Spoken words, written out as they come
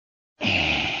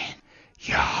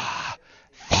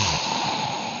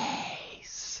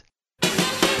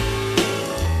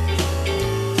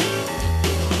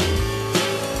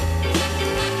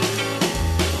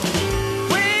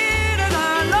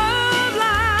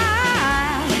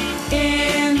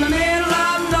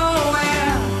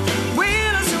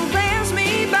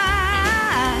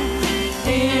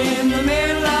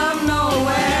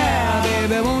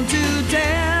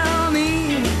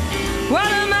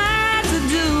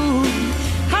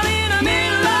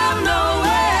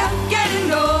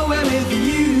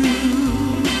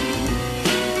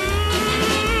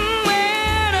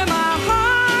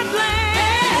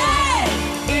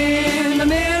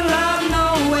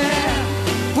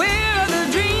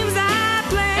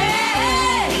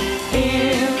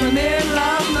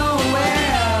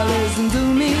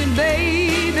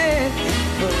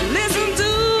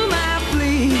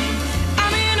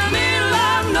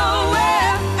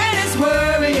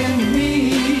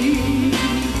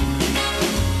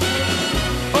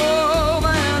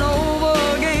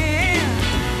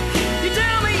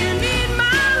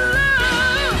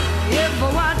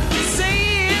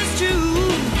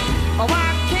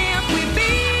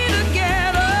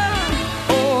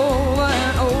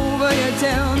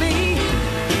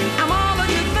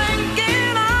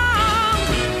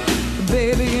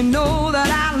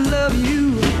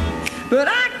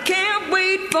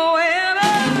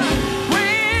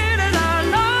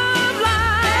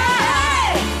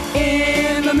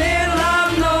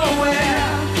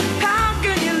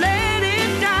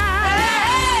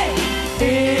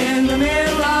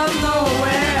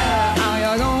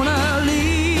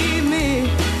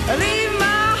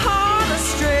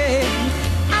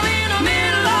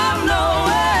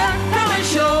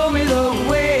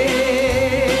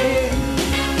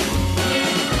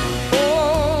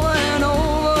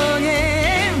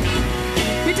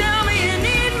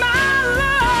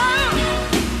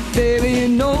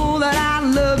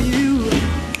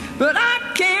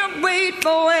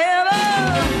forever.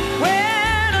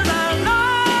 Where does our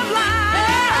love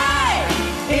lie?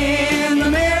 In the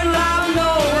middle of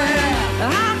nowhere.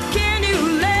 How can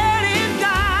you let it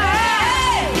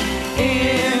die?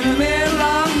 In the middle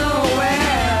of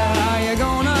nowhere. Are you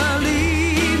gonna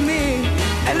leave me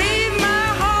and leave my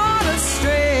heart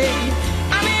astray?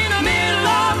 I'm in the middle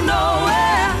of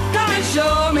nowhere. Come and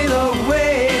show me the way.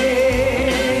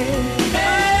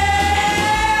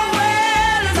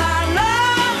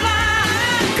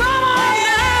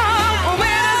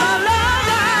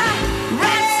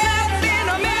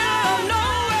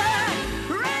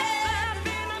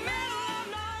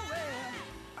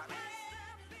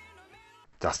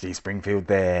 Dusty Springfield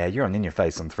there. You're on In Your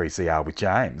Face on 3CR with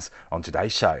James. On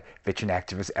today's show, veteran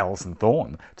activist Alison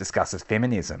Thorne discusses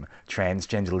feminism,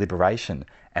 transgender liberation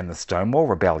and the Stonewall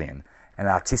Rebellion. And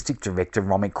artistic director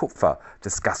Romi Kupfer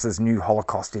discusses new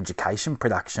Holocaust education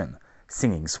production,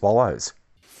 Singing Swallows.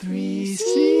 3CR.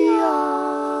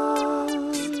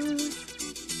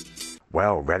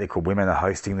 Well, Radical Women are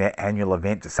hosting their annual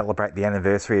event to celebrate the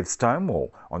anniversary of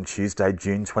Stonewall on Tuesday,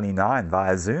 June 29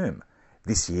 via Zoom.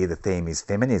 This year the theme is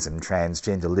feminism,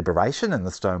 transgender liberation and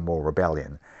the Stonewall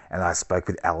Rebellion. And I spoke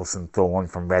with Alison Thorne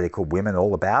from Radical Women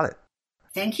all about it.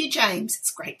 Thank you, James.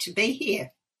 It's great to be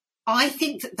here. I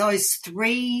think that those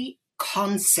three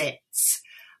concepts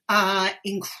are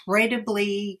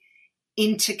incredibly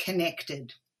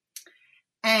interconnected.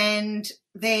 And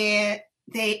they're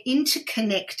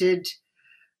interconnected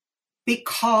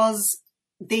because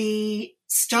the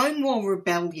Stonewall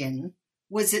Rebellion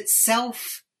was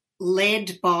itself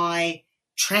led by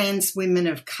trans women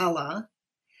of colour.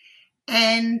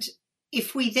 And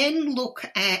if we then look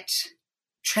at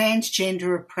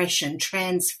transgender oppression,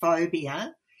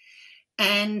 transphobia,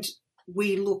 and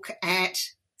we look at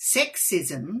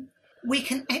sexism, we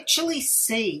can actually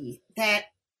see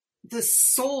that the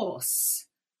source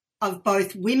of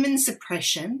both women's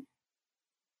oppression,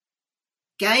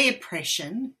 gay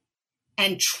oppression,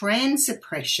 and trans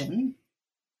oppression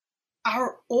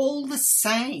are all the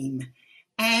same.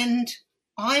 And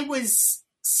I was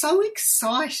so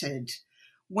excited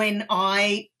when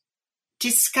I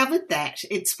discovered that.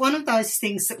 It's one of those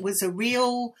things that was a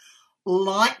real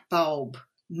light bulb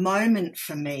moment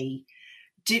for me,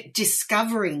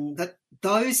 discovering that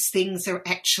those things are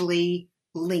actually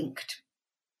linked.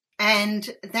 And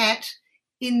that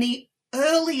in the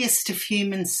earliest of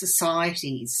human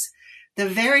societies, the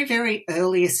very, very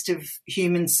earliest of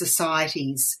human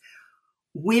societies,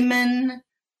 women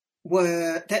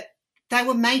were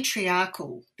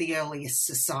matriarchal, the earliest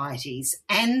societies,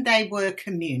 and they were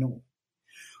communal.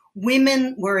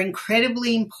 Women were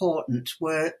incredibly important,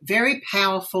 were very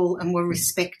powerful, and were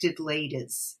respected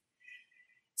leaders.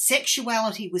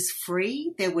 Sexuality was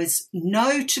free. There was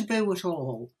no taboo at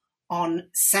all on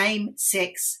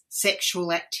same-sex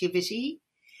sexual activity,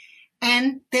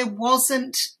 and there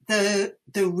wasn't the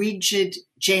rigid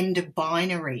gender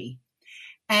binary.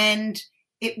 And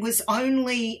it was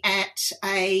only at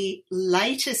a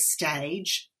later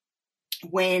stage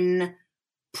when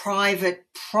private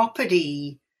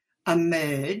property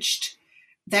emerged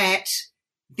that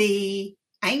the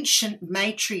ancient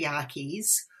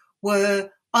matriarchies were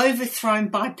overthrown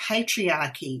by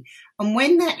patriarchy. And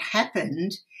when that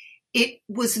happened, it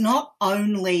was not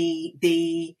only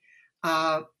the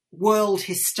world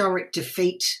historic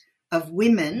defeat of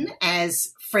women,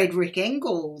 as Frederick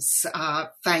Engels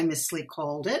famously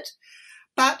called it,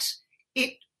 but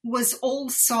it was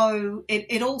also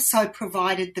it also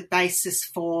provided the basis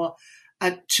for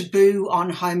a taboo on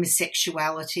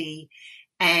homosexuality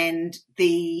and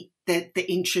the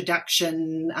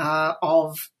introduction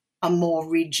of a more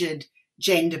rigid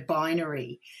gender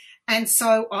binary. And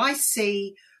so I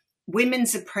see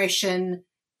women's oppression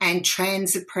and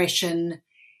trans oppression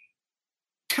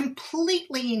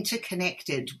completely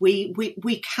interconnected.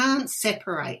 We can't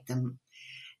separate them.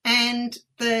 And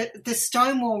the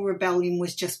Stonewall Rebellion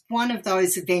was just one of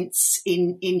those events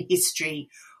in history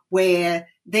where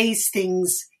these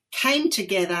things came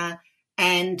together,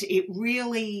 and it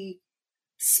really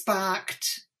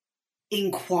sparked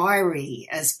inquiry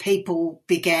as people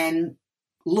began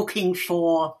looking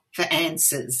for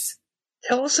answers.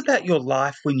 Tell us about your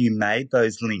life when you made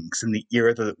those links and the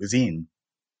era that it was in.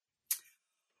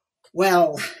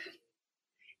 Well,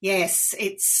 yes,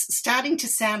 it's starting to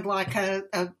sound like a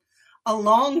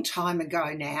long time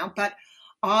ago now, but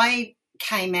I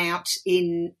came out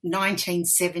in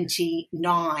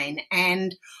 1979,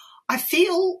 and I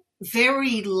feel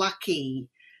very lucky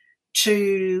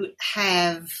to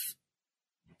have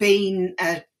been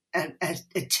a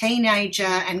teenager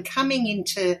and coming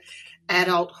into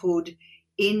adulthood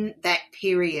in that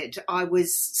period. I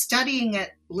was studying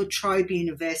at La Trobe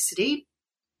University,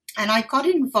 and I got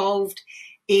involved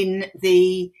in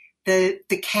the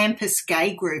campus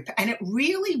gay group, and it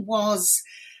really was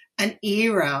an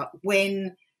era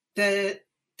when the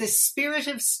spirit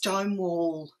of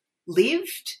Stonewall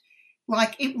lived.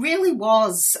 Like, it really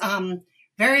was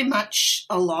very much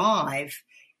alive.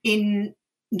 In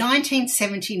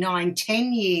 1979,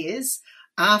 10 years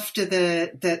after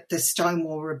the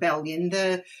Stonewall Rebellion,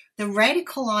 the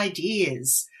radical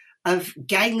ideas of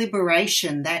gay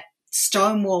liberation that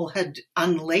Stonewall had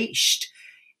unleashed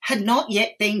had not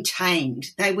yet been tamed.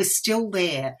 They were still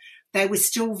there. They were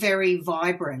still very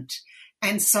vibrant.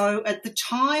 And so at the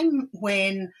time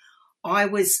when I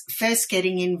was first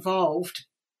getting involved,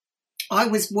 I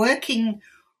was working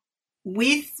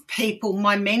with people,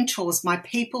 my mentors, my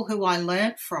people who I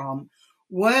learnt from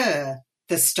were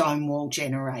the Stonewall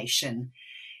generation.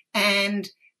 And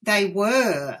they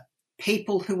were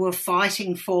people who were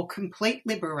fighting for complete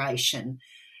liberation.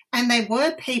 And they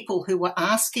were people who were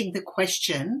asking the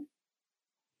question,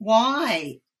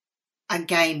 why are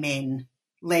gay men,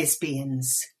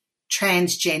 lesbians,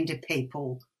 transgender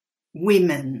people,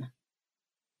 women,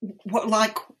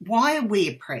 why are we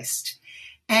oppressed?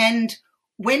 And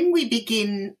when we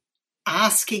begin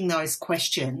asking those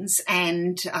questions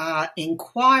and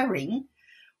inquiring,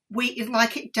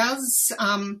 it does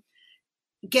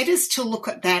get us to look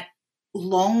at that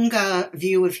longer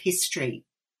view of history.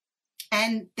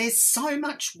 And there's so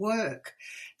much work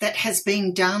that has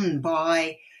been done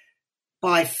by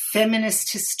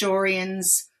feminist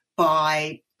historians,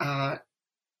 by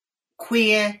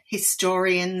queer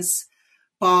historians,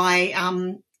 by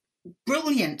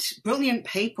brilliant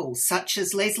people such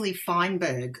as Leslie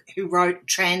Feinberg, who wrote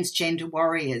Transgender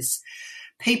Warriors,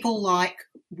 people like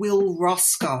Will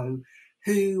Roscoe,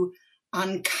 who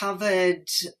uncovered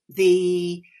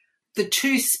the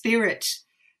two-spirit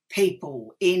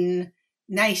people in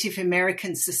Native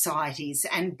American societies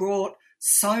and brought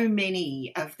so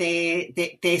many of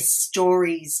their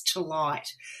stories to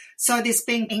light. So there's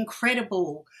been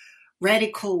incredible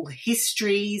radical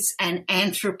histories and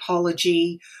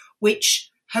anthropology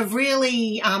which have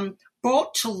really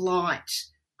brought to light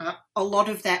a lot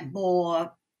of that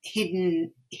more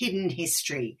hidden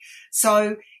history.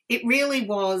 So it really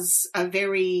was a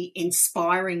very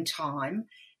inspiring time,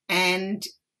 and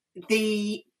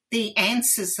the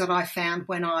answers that I found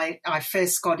when I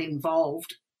first got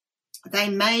involved, they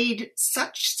made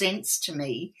such sense to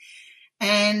me,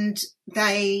 and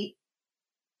they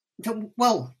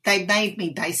made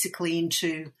me basically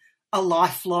into a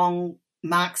lifelong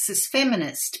Marxist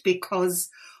feminist, because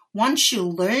once you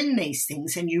learn these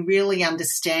things and you really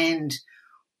understand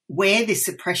where this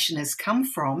oppression has come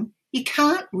from, you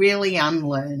can't really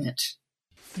unlearn it.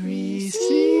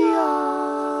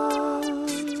 3CR.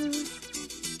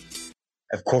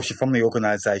 Of course, you're from the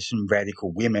organisation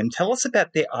Radical Women. Tell us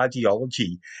about their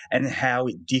ideology and how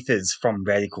it differs from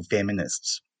radical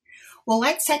feminists. Well,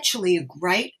 that's actually a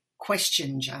great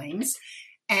question, James,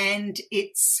 and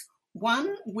it's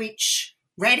one which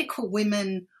Radical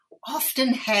Women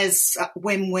often has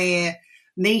when we're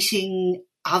meeting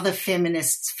other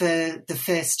feminists for the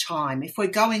first time. If we're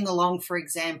going along, for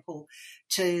example,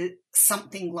 to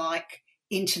something like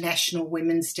International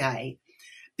Women's Day,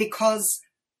 because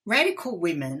Radical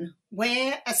Women,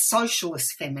 we're a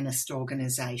socialist feminist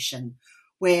organisation.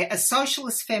 We're a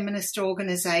socialist feminist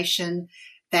organisation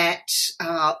that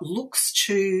looks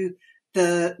to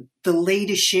the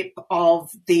leadership of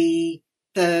the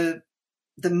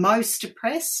most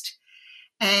oppressed,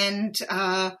 and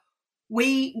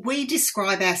we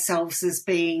describe ourselves as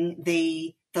being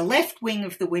the left wing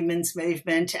of the women's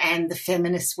movement and the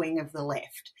feminist wing of the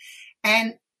left.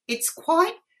 And it's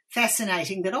quite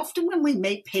fascinating that often when we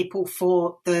meet people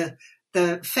for the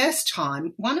first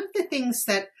time, one of the things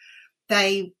that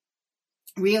they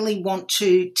really want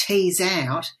to tease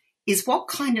out is what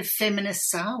kind of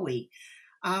feminists are we?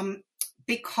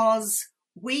 Because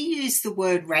we use the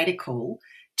word radical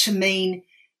to mean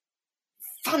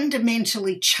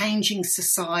fundamentally changing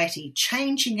society,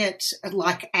 changing it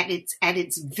like at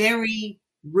its very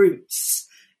roots,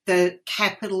 the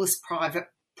capitalist private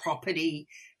property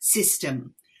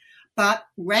system. But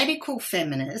radical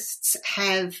feminists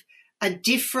have a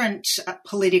different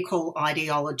political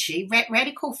ideology.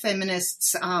 Radical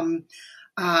feminists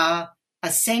are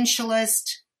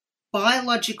essentialist,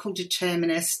 biological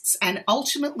determinists, and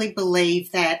ultimately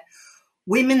believe that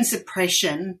women's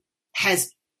oppression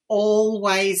has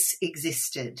always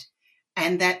existed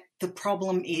and that the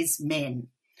problem is men.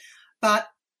 But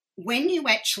when you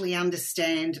actually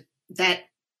understand that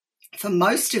for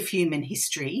most of human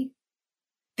history,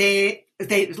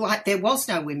 there was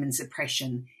no women's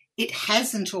oppression. It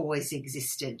hasn't always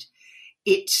existed.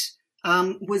 It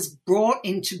was brought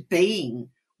into being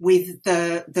with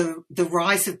the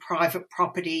rise of private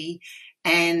property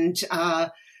and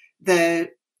the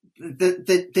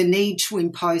need to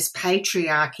impose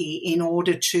patriarchy in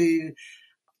order to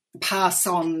pass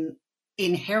on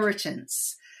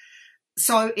inheritance.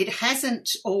 So it hasn't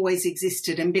always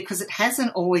existed, and because it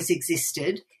hasn't always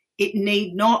existed, it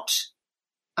need not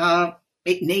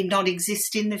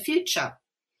exist in the future.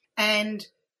 And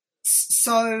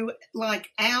so, like,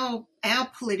 our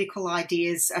political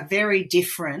ideas are very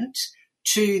different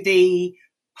to the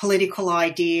political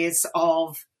ideas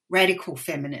of radical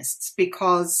feminists,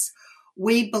 because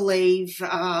we believe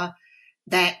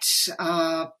that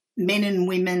men and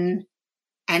women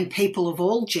and people of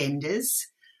all genders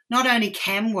not only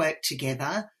can work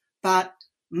together, but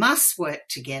must work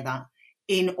together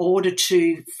in order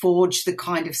to forge the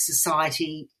kind of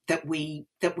society that we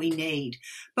need.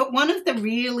 But one of the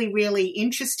really, really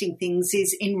interesting things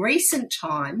is in recent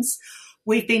times,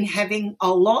 we've been having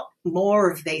a lot more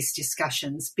of these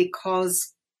discussions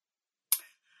because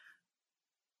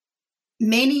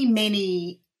many,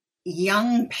 many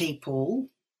young people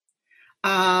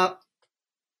are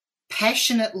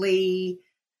passionately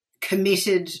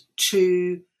committed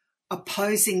to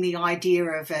opposing the idea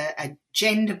of a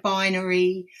gender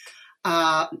binary.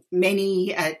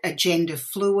 Many are gender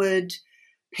fluid.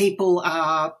 People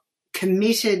are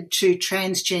committed to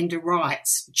transgender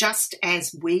rights, just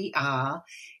as we are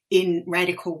in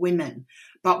Radical Women.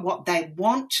 But what they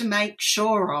want to make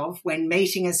sure of when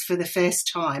meeting us for the first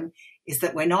time is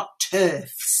that we're not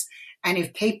TERFs. And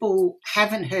if people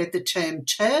haven't heard the term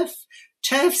TERF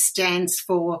stands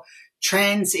for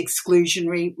Trans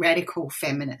Exclusionary Radical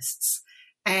Feminists.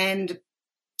 And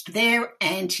they're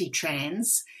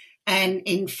anti-trans. And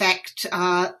in fact,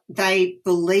 they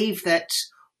believe that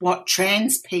what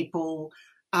trans people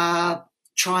are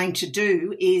trying to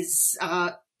do is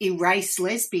erase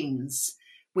lesbians,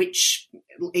 which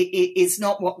is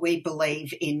not what we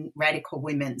believe in Radical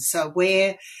Women. So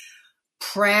we're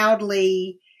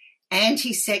proudly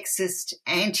anti-sexist,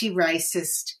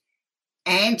 anti-racist,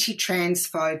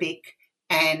 anti-transphobic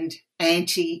and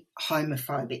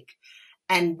anti-homophobic.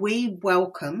 And we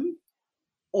welcome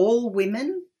all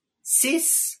women,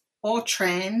 cis or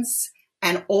trans,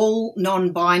 and all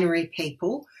non-binary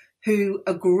people who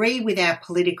agree with our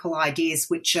political ideas,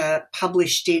 which are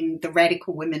published in the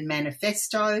Radical Women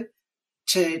Manifesto,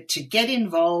 to get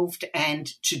involved and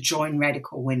to join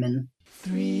Radical Women.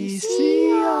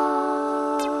 3CR.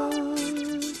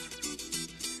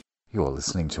 You're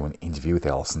listening to an interview with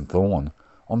Alison Thorne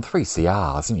on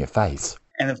 3CR's In Your Face.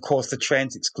 And of course, the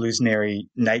trans-exclusionary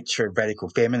nature of radical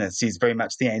feminists is very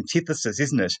much the antithesis,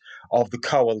 isn't it, of the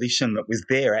coalition that was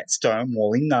there at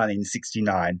Stonewall in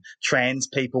 1969. Trans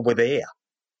people were there.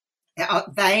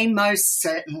 They most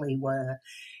certainly were.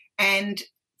 And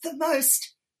the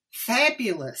most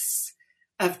fabulous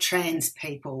of trans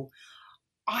people,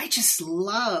 I just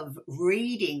love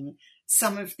reading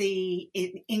some of the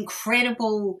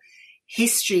incredible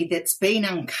history that's been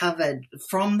uncovered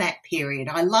from that period.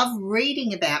 I love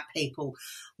reading about people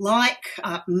like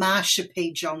Marsha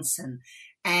P. Johnson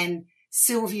and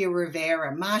Sylvia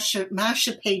Rivera.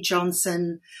 Marsha P.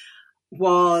 Johnson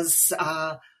was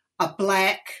a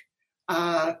black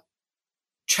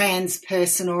trans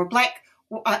person, or a black,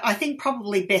 I think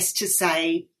probably best to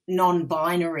say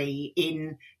non-binary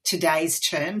in today's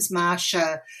terms.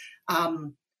 Marsha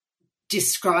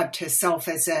described herself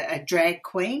as a drag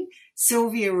queen.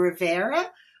 Sylvia Rivera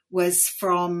was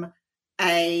from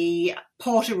a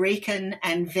Puerto Rican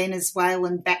and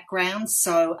Venezuelan background,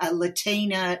 so a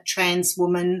Latina trans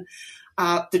woman.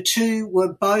 The two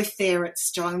were both there at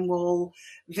Stonewall,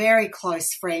 very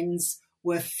close friends,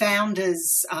 were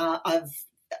founders of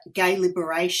gay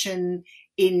liberation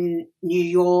in New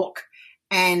York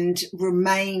and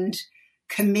remained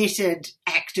committed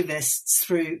activists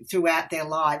throughout their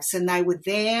lives. And they were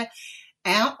there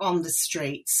out on the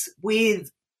streets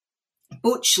with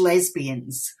butch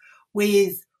lesbians,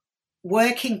 with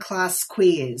working class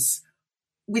queers,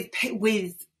 with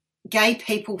gay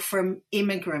people from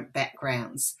immigrant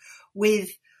backgrounds,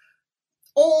 with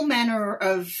all manner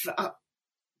of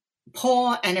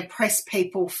poor and oppressed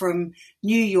people from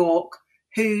New York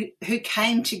who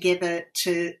came together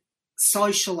to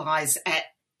socialise at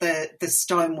the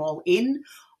Stonewall Inn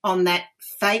on that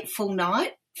fateful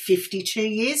night 52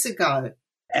 years ago.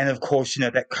 And of course,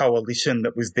 that coalition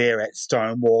that was there at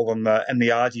Stonewall and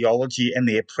the ideology and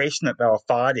the oppression that they were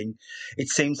fighting, it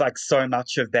seems like so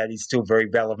much of that is still very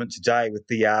relevant today with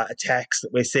the attacks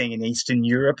that we're seeing in Eastern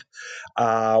Europe,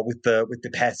 with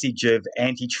the passage of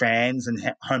anti-trans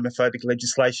and homophobic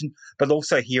legislation, but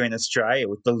also here in Australia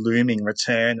with the looming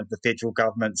return of the federal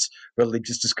government's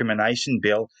religious discrimination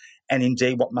bill, and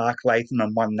indeed what Mark Latham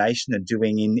and One Nation are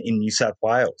doing in New South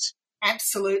Wales.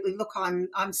 Absolutely. Look, I'm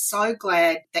so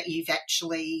glad that you've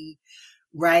actually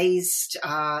raised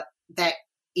that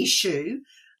issue,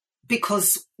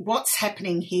 because what's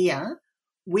happening here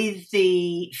with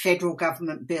the federal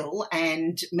government bill,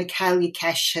 and Michaelia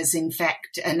Cash has in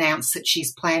fact announced that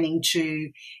she's planning to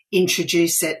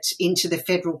introduce it into the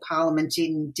federal parliament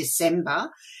in December,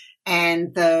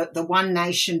 and the One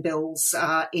Nation bills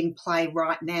are in play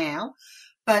right now.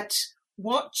 But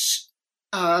what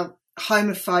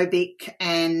homophobic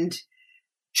and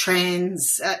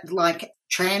transphobic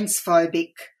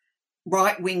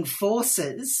right-wing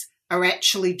forces are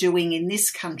actually doing in this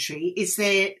country is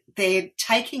they're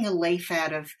taking a leaf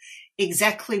out of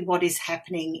exactly what is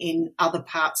happening in other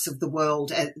parts of the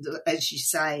world, as you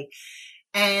say.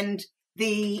 And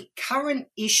the current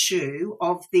issue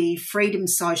of the Freedom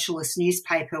Socialist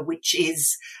newspaper, which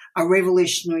is a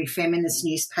revolutionary feminist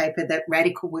newspaper that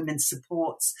Radical Women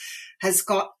supports, has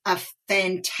got a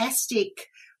fantastic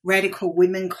Radical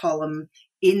Women column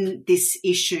in this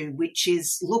issue, which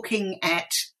is looking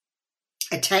at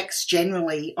attacks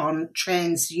generally on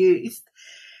trans youth.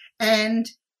 And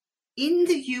in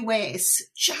the US,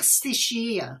 just this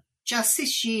year,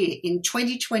 in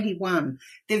 2021,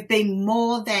 there have been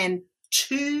more than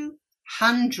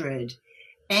 200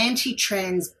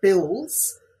 anti-trans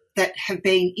bills that have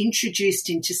been introduced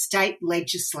into state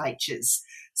legislatures.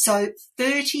 So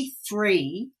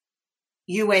 33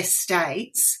 US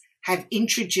states have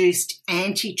introduced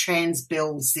anti-trans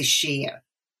bills this year.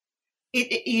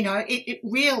 It's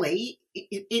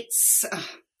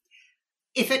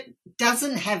if it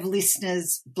doesn't have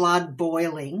listeners' blood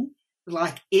boiling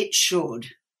like it should.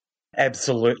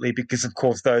 Absolutely, because of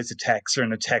course those attacks are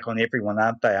an attack on everyone,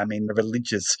 aren't they? I mean, the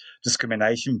religious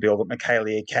discrimination bill that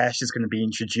Michaelia Cash is going to be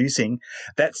introducing,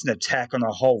 that's an attack on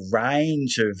a whole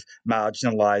range of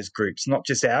marginalised groups, not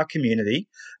just our community,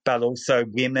 but also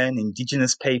women,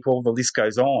 Indigenous people, the list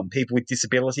goes on, people with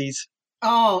disabilities.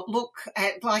 Oh, look,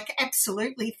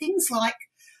 absolutely. Things like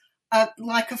a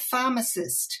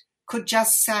pharmacist could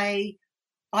just say,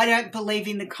 I don't believe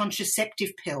in the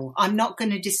contraceptive pill. I'm not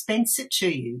going to dispense it to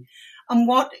you. And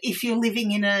what if you're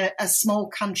living in a small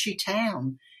country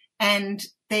town and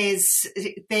there's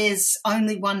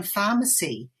only one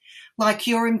pharmacy? Like,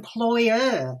 your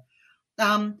employer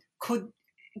could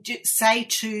say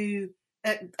to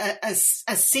a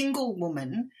single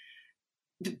woman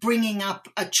bringing up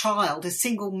a child, a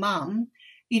single mum,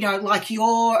 like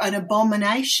you're an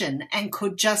abomination, and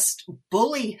could just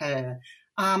bully her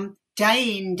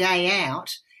day in, day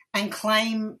out, and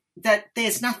claim that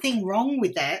there's nothing wrong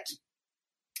with that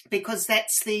because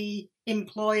that's the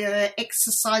employer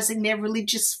exercising their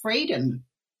religious freedom.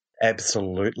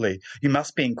 Absolutely. You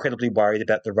must be incredibly worried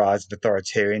about the rise of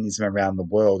authoritarianism around the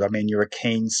world. I mean, you're a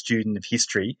keen student of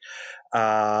history,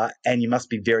 and you must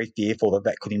be very fearful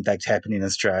that could in fact happen in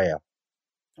Australia.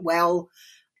 Well,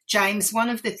 James, one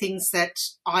of the things that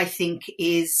I think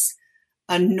is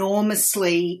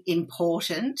enormously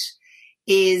important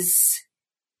is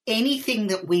anything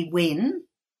that we win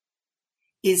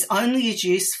is only as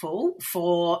useful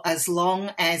for as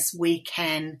long as we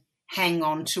can hang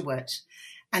on to it.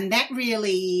 And that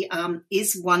really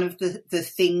is one of the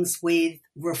things with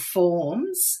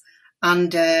reforms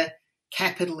under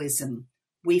capitalism.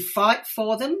 We fight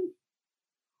for them,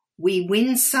 we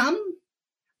win some,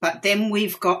 but then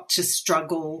we've got to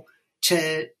struggle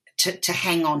to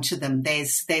hang on to them.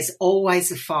 There's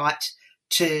always a fight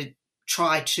to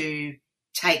try to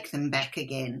take them back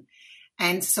again.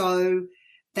 And so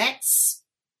that's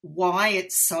why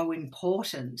it's so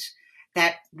important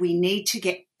that we need to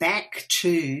get back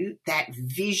to that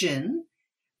vision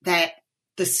that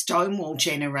the Stonewall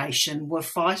generation were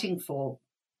fighting for.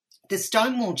 The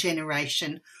Stonewall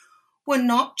generation were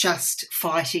not just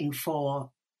fighting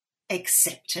for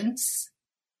acceptance.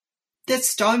 The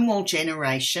Stonewall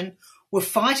generation were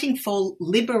fighting for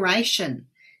liberation,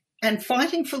 and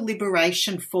fighting for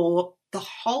liberation for the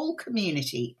whole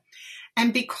community.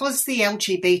 And because the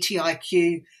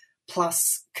LGBTIQ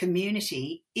plus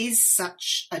community is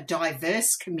such a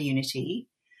diverse community,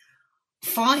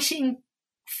 fighting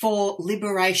for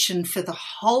liberation for the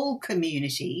whole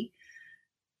community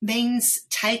means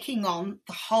taking on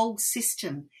the whole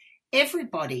system.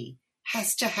 Everybody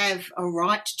has to have a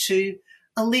right to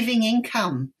a living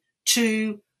income,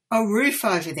 to a roof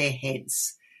over their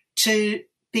heads, to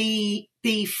be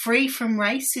free from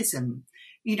racism.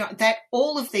 You know, that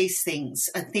all of these things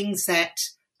are things that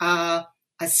are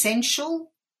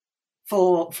essential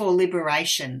for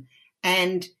liberation.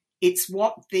 And it's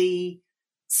what the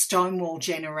Stonewall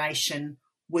generation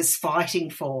was fighting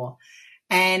for.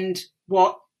 And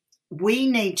what we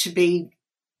need to be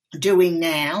doing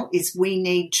now is we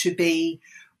need to be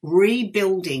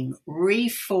rebuilding,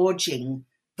 reforging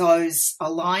those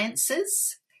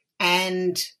alliances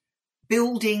and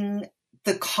building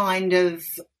the kind of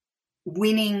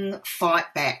winning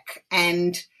fight back.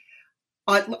 And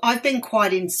I've been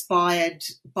quite inspired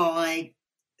by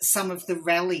some of the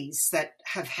rallies that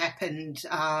have happened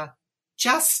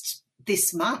just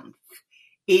this month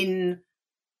in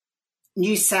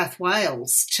New South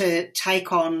Wales to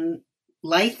take on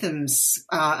Latham's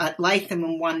Latham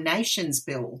and One Nations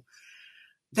bill.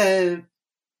 The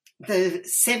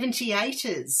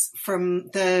 78ers from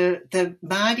the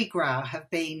Mardi Gras have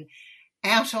been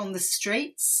out on the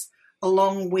streets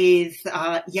along with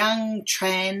young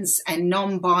trans and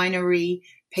non-binary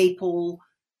people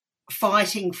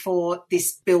fighting for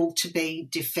this bill to be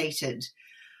defeated.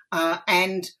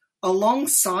 And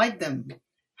alongside them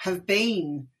have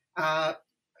been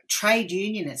trade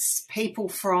unionists, people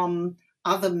from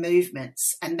other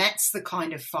movements, and that's the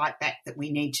kind of fight back that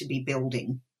we need to be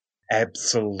building.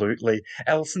 Absolutely.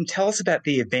 Alison, tell us about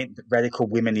the event that Radical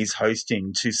Women is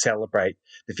hosting to celebrate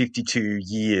the 52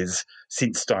 years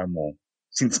since Stonewall,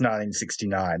 since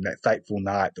 1969, that fateful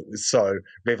night that was so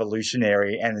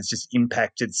revolutionary and has just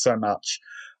impacted so much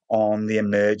on the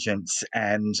emergence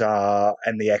and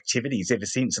the activities ever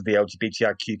since of the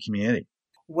LGBTIQ community.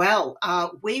 Well,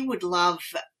 we would love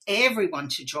everyone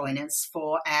to join us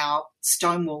for our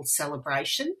Stonewall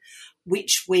celebration,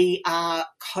 which we are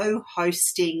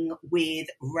co-hosting with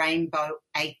Rainbow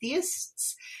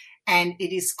Atheists, and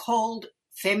it is called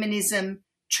Feminism,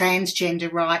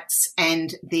 Transgender Rights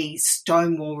and the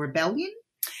Stonewall Rebellion.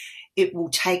 It will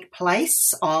take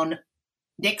place on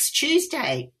next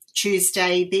Tuesday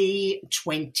the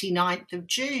 29th of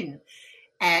June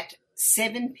at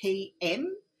 7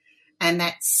 p.m, and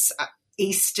that's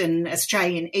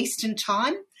Australian Eastern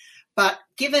Time. But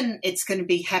given it's going to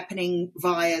be happening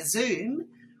via Zoom,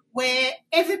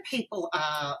 wherever people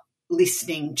are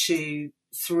listening to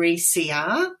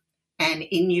 3CR and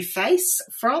In Your Face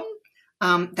from,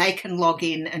 they can log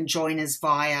in and join us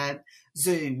via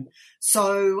Zoom.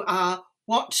 So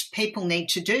what people need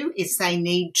to do is they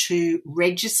need to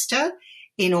register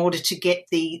in order to get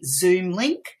the Zoom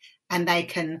link, and they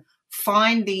can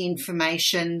find the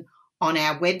information on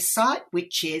our website,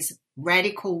 which is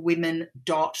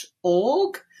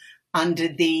radicalwomen.org under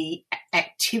the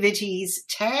Activities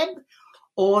tab,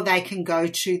 or they can go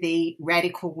to the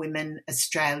Radical Women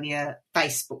Australia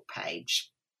Facebook page.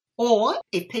 Or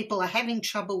if people are having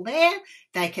trouble there,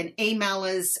 they can email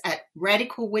us at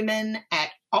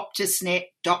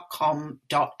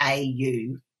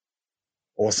radicalwomen@optusnet.com.au.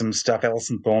 Awesome stuff,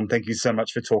 Alison Thorne. Thank you so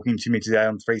much for talking to me today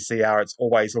on 3CR. It's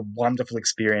always a wonderful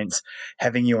experience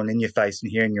having you on In Your Face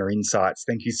and hearing your insights.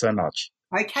 Thank you so much.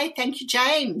 Okay, thank you,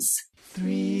 James.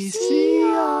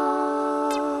 3CR.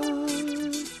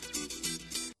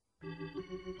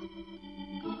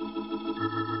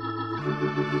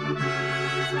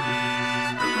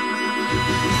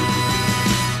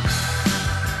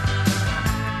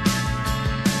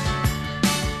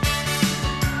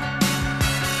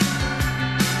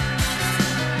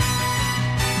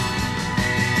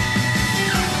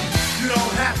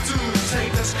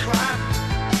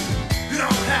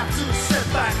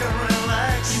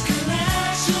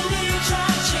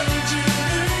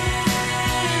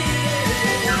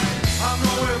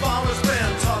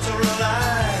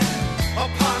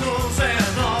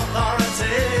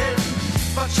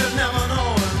 Never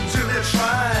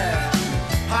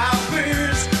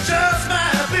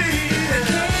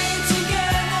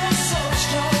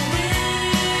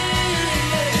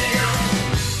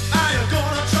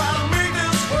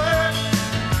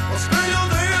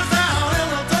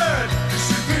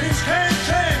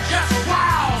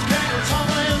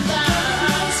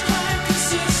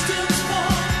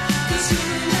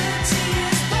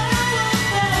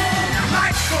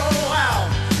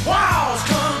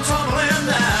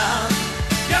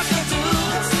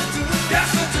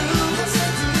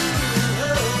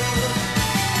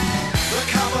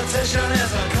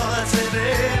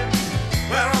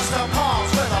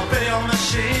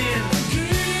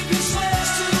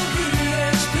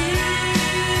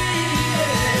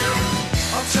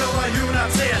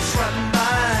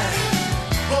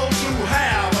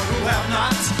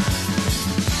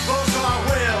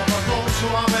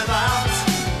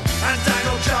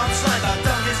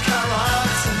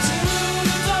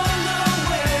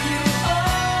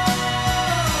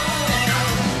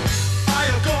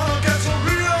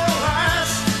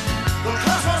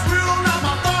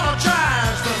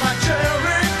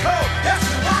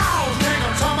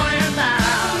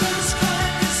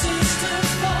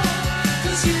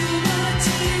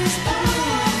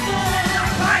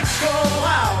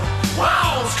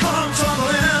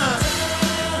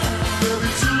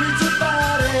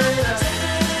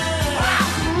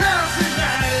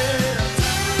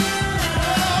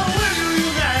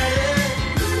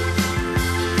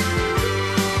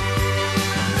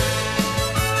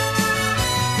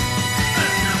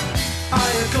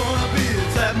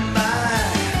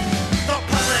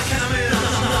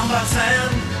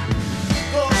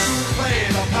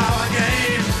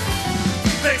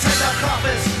They take the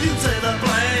profits, you take the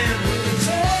blame.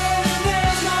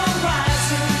 There's no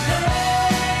rising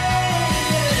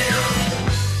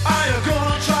Are you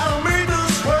gonna try to make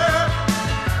this work?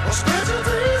 Or spread your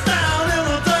things down in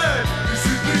the dirt? You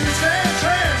see these can't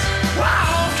change.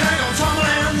 Wow, can't go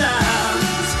tumbling down.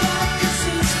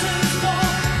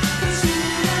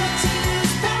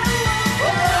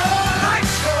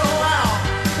 Lights go out,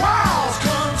 walls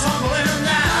come tumbling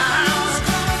down.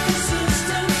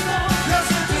 Yes,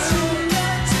 it do.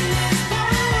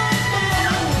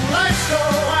 Lights go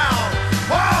out,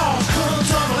 walls come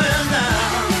tumbling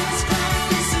down. Lights go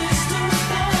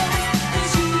out,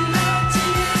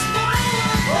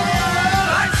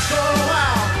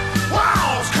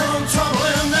 walls come tumbling down.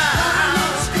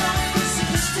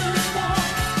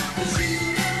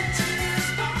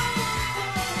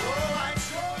 Lights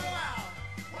go out,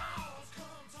 walls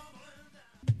come tumbling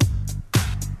down.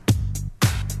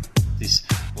 This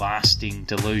lasting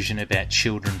delusion about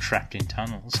children trapped in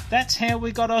tunnels. That's how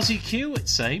we got Aussie Q, it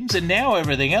seems, and now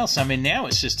everything else. I mean, now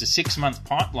it's just a 6-month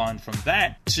pipeline from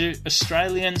that to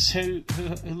Australians who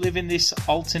live in this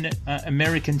alternate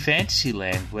American fantasy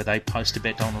land where they post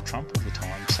about Donald Trump all the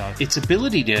time. So its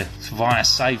ability to, via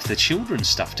Save the Children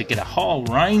stuff, to get a whole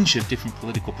range of different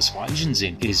political persuasions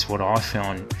in is what I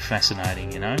found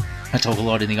fascinating, you know. I talk a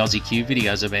lot in the Aussie Q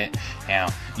videos about how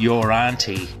your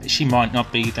auntie, she might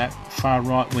not be that far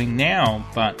right-wing now,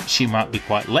 but she might be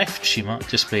quite left. She might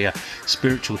just be a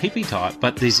spiritual hippie type.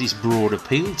 But there's this broad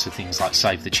appeal to things like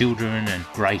Save the Children and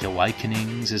Great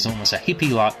Awakenings. There's almost a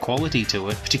hippie-like quality to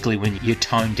it, particularly when you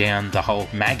tone down the whole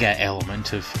MAGA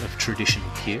element of traditional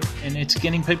Q. And it's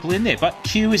getting people in there. But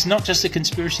Q is not just a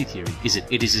conspiracy theory, is it?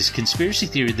 It is this conspiracy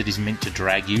theory that is meant to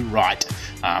drag you right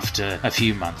after a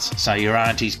few months. So your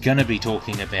auntie's going to be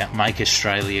talking about Make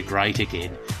Australia Great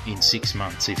Again in 6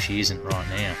 months if she isn't right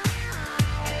now.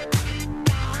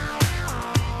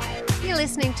 You're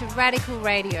listening to Radical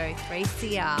Radio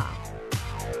 3CR.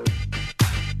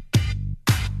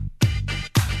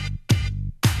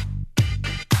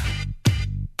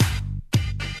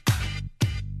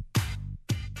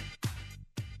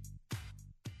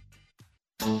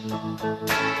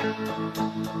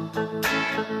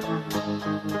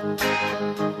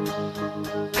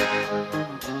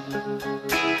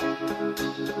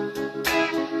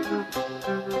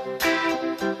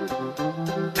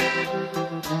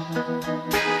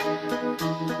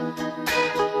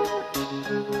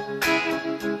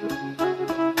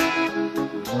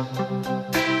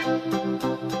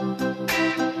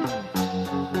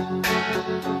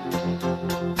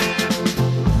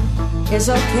 It's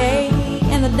okay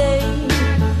in the day,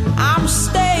 I'm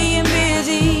staying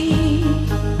busy,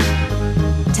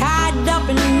 tied up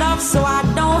enough so I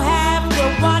don't have to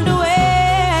wonder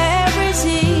where is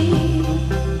he.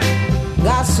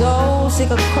 Got so sick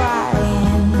of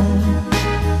crying,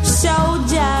 so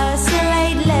just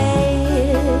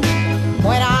lately.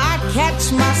 When I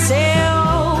catch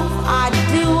myself, I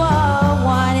do a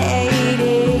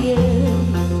 180.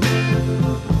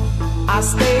 I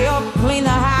stay up, clean the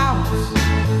house.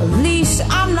 At least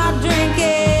I'm not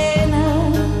drinking.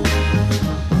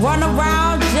 Run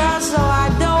around just so I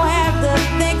don't have to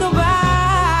think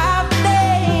about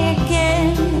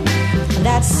thinking.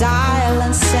 That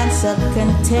silent sense of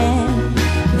content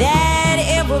that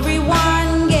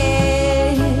everyone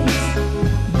gets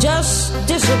just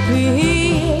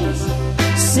disappears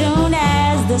soon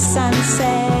as the sun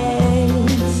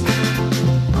sets.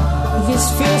 His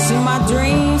fears in my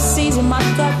dreams, sees in my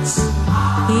guts.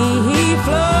 He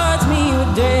floods me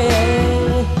with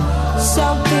dread.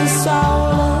 Soaked in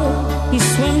soul, he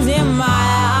swims in my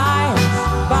eyes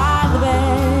by the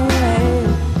bed.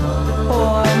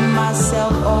 Pour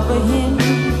myself over him,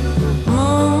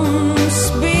 moon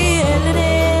spilling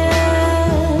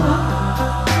in,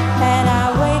 and I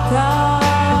wake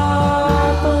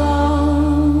up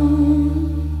alone.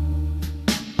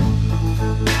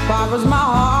 Barbara's my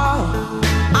heart.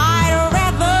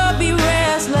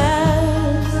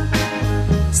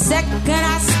 Second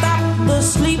I stop, the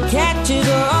sleep catches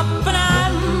up and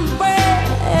I'm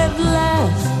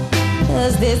breathless.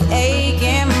 There's this ache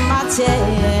in my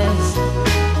chest,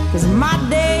 'cause my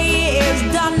day is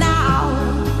done now.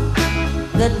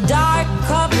 The dark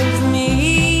covers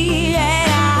me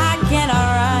and I cannot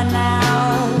run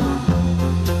now.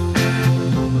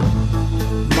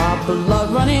 My blood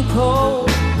running cold,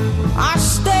 I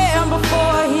stand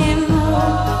before him.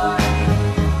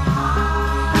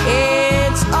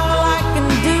 It's all I can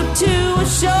do to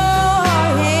assure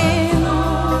him.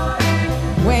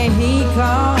 When he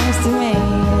comes to me,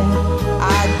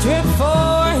 I drift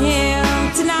for him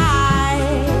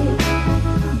tonight,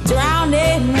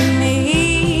 drowning in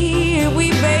me.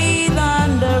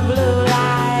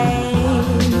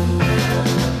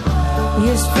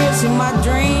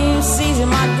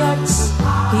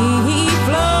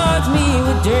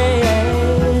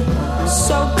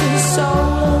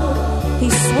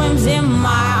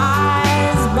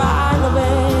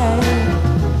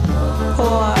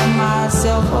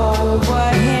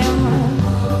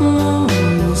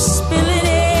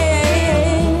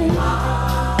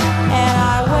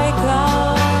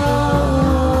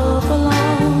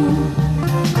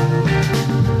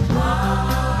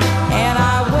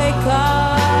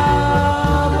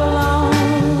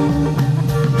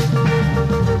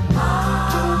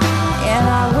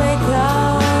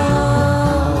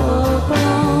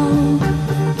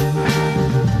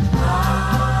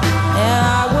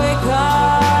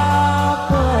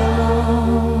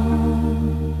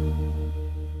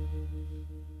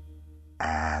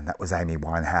 was Amy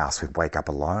Winehouse with Wake Up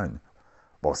Alone,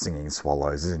 while Singing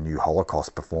Swallows is a new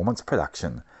Holocaust performance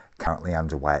production currently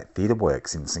underway at Theatre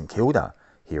Works in St Kilda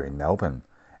here in Melbourne,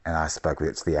 and I spoke with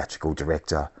its theatrical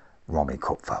director, Romi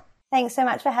Kupfer. Thanks so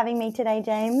much for having me today,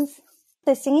 James.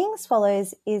 So Singing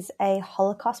Swallows is a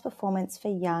Holocaust performance for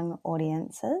young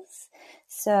audiences.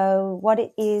 So what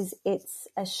it is, it's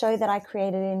a show that I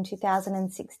created in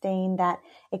 2016 that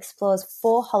explores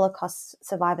 4 Holocaust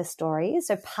survivor stories,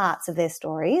 so parts of their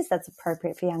stories that's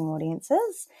appropriate for young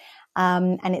audiences.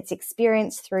 And it's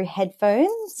experienced through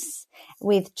headphones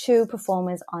with 2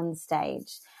 performers on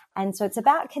stage. And so it's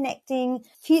about connecting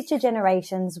future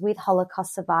generations with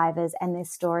Holocaust survivors and their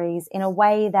stories in a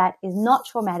way that is not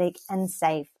traumatic and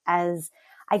safe as,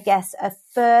 I guess, a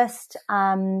first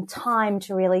time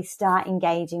to really start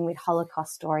engaging with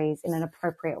Holocaust stories in an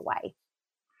appropriate way.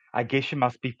 I guess you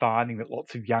must be finding that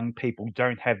lots of young people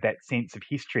don't have that sense of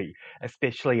history,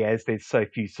 especially as there's so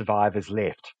few survivors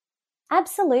left.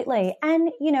 Absolutely.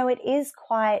 And, you know, it is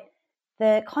quite,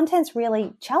 the content's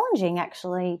really challenging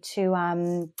actually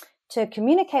to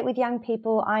communicate with young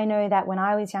people. I know that when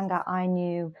I was younger, I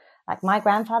knew, like, my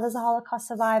grandfather's a Holocaust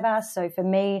survivor. So for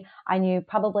me, I knew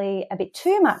probably a bit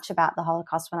too much about the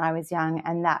Holocaust when I was young,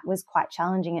 and that was quite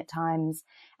challenging at times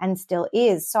and still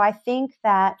is. So I think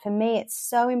that for me, it's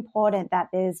so important that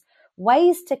there's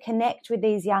ways to connect with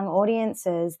these young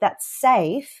audiences that's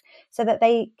safe so that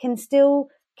they can still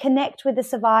connect with the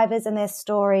survivors and their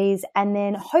stories, and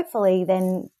then hopefully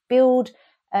then build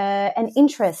an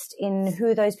interest in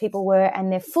who those people were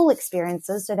and their full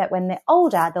experiences so that when they're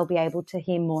older, they'll be able to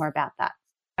hear more about that.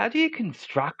 How do you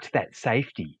construct that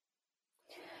safety?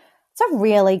 It's a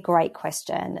really great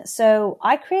question. So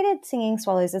I created Singing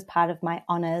Swallows as part of my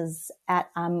honours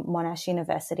at Monash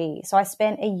University. So I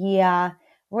spent a year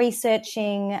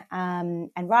researching and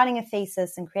writing a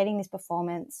thesis and creating this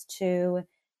performance to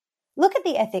look at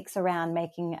the ethics around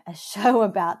making a show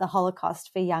about the Holocaust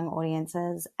for young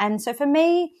audiences. And so for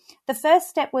me, the first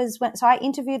step was so I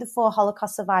interviewed the 4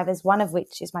 Holocaust survivors, one of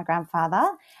which is my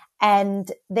grandfather. And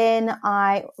then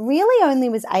I really only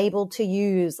was able to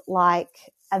use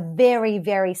like a very,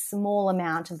 very small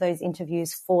amount of those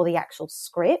interviews for the actual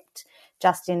script,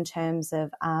 just in terms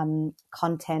of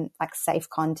content, like safe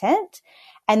content.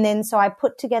 And then so I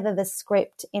put together the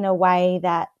script in a way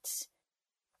that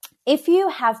if you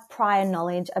have prior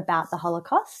knowledge about the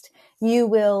Holocaust, you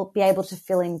will be able to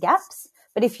fill in gaps.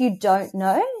 But if you don't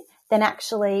know, then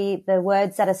actually the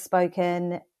words that are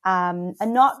spoken are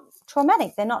not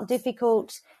traumatic. They're not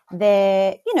difficult.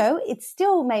 They're, you know, it's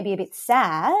still maybe a bit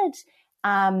sad,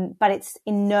 but it's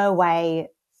in no way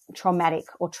traumatic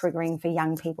or triggering for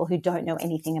young people who don't know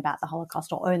anything about the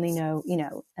Holocaust or only know, you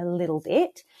know, a little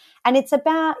bit. And it's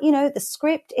about, you know, the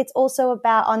script. It's also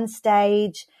about on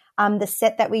stage. The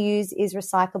set that we use is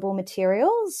recyclable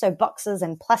materials, so boxes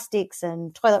and plastics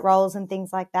and toilet rolls and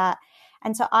things like that.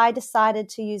 And so I decided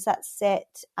to use that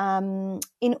set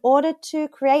in order to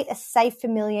create a safe,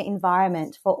 familiar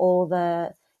environment for all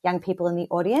the young people in the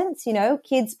audience. You know,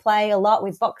 kids play a lot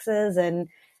with boxes and,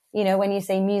 you know, when you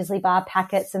see muesli bar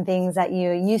packets and things that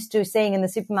you're used to seeing in the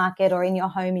supermarket or in your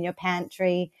home, in your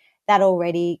pantry, that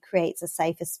already creates a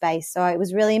safer space. So it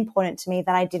was really important to me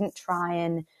that I didn't try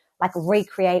and like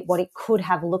recreate what it could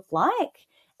have looked like.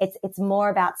 It's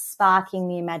more about sparking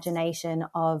the imagination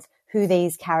of who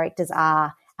these characters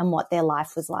are and what their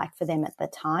life was like for them at the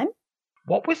time.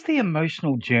 What was the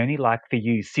emotional journey like for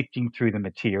you sifting through the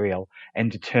material and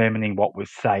determining what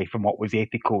was safe and what was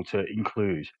ethical to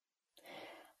include?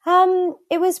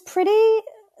 It was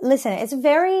listen, it's a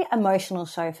very emotional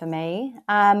show for me.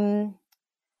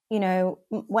 You know,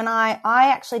 when I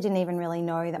actually didn't even really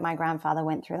know that my grandfather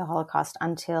went through the Holocaust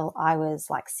until I was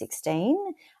like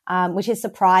 16, which is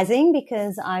surprising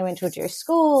because I went to a Jewish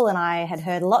school and I had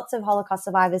heard lots of Holocaust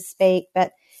survivors speak,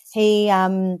 but he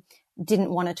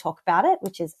didn't want to talk about it,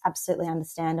 which is absolutely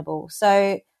understandable.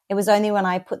 So it was only when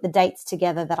I put the dates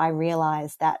together that I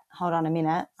realized that, hold on a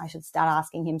minute, I should start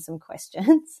asking him some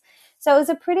questions. So it was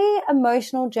a pretty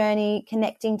emotional journey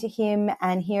connecting to him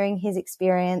and hearing his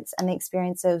experience and the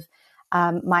experience of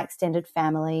my extended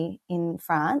family in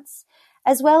France,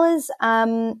 as well as,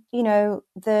 you know,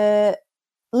 the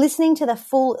listening to the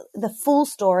full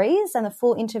stories and the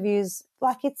full interviews.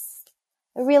 Like, it's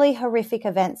really horrific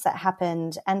events that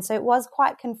happened. And so it was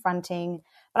quite confronting.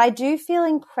 But I do feel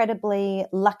incredibly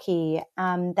lucky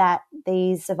that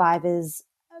these survivors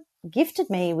gifted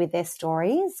me with their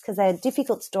stories because they're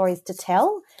difficult stories to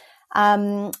tell.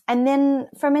 And then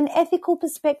from an ethical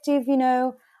perspective, you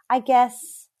know, I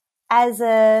guess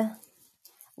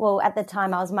well, at the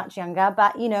time I was much younger,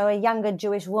 but, you know, a younger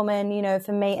Jewish woman, you know,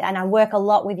 for me, and I work a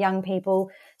lot with young people.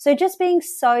 So just being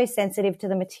so sensitive to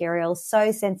the material,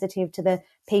 so sensitive to the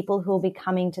people who will be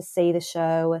coming to see the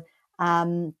show,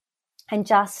 and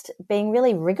just being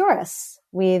really rigorous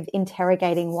with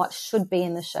interrogating what should be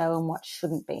in the show and what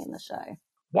shouldn't be in the show.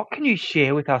 What can you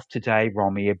share with us today,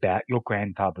 Romi, about your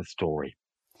grandfather's story?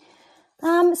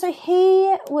 So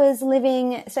he was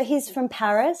living, so he's from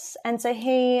Paris, and so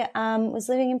he was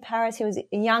living in Paris. He was a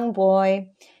young boy,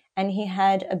 and he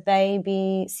had a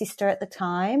baby sister at the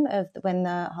time of when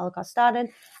the Holocaust started,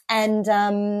 and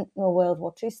World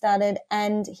War II started,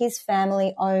 and his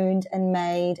family owned and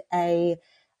made a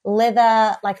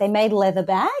leather, like they made leather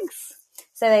bags.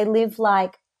 So they lived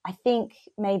like, I think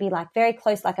maybe like very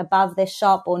close, like above their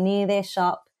shop or near their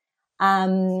shop.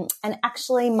 And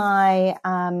actually my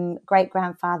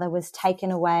great-grandfather was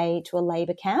taken away to a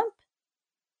labour camp,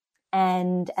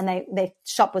 and their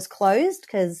shop was closed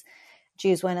because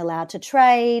Jews weren't allowed to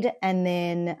trade, and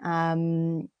then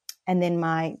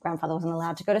my grandfather wasn't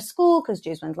allowed to go to school because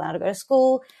Jews weren't allowed to go to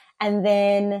school, and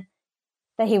then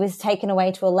he was taken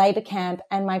away to a labour camp,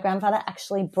 and my grandfather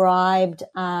actually my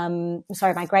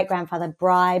great-grandfather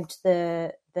bribed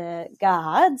the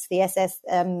guards, the SS,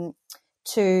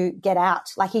 to get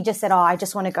out. Like he just said, I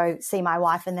just want to go see my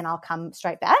wife and then I'll come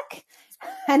straight back.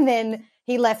 And then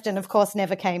he left and of course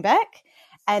never came back.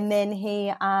 And then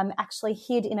he actually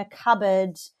hid in a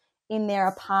cupboard in their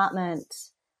apartment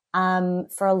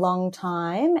for a long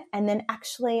time. And then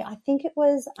actually I think it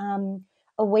was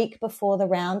a week before the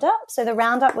Roundup. So the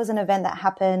Roundup was an event that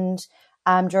happened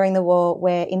during the war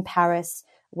in Paris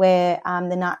where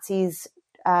the Nazis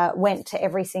went to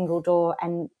every single door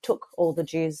and took all the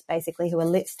Jews basically who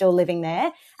were still living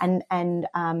there and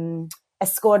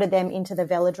escorted them into the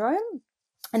velodrome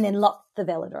and then locked the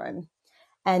velodrome.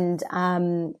 And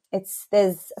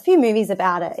there's a few movies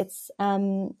about it. It's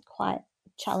quite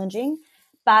challenging.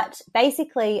 But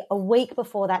basically a week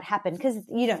before that happened, because,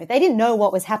 you know, they didn't know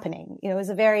what was happening. You know, it was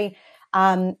a very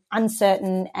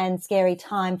uncertain and scary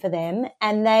time for them.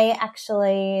 And they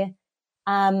actually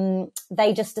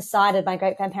they just decided, my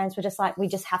great-grandparents were just like, we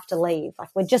just have to leave. Like,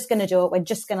 we're just going to do it. We're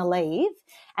just going to leave.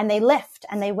 And they left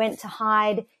and they went to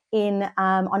hide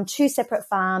on 2 separate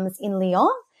farms in Lyon.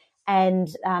 And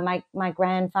my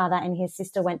grandfather and his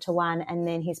sister went to one, and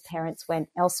then his parents went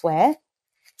elsewhere.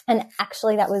 And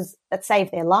actually that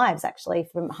saved their lives actually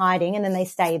from hiding. And then they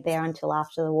stayed there until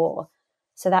after the war.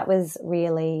 So that was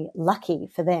really lucky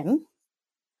for them.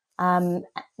 And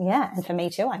for me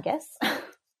too, I guess.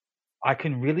 I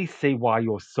can really see why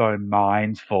you're so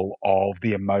mindful of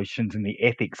the emotions and the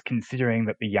ethics, considering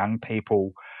that the young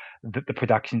people that the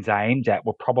production's aimed at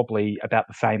were probably about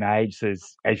the same age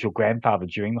as your grandfather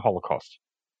during the Holocaust.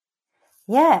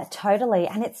 Yeah, totally.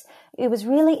 And it was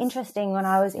really interesting when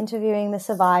I was interviewing the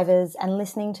survivors and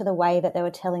listening to the way that they were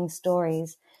telling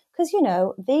stories, because, you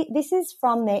know, this is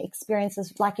from their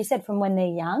experiences, like you said, from when they're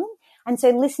young. And so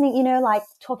listening, you know, like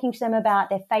talking to them about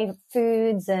their favorite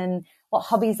foods and what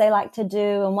hobbies they like to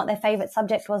do and what their favorite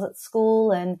subject was at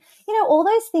school, and, you know, all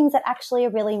those things that actually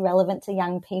are really relevant to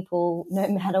young people no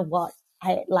matter what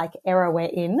era we're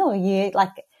in or year,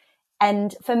 like.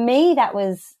 And for me, that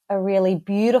was a really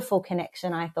beautiful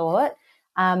connection, I thought,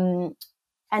 and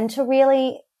to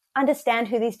really understand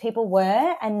who these people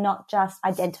were and not just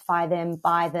identify them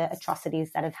by the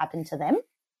atrocities that had happened to them.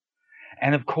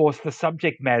 And of course, the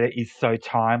subject matter is so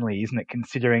timely, isn't it,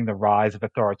 considering the rise of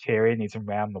authoritarianism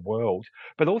around the world,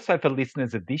 but also for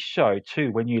listeners of this show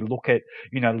too, when you look at,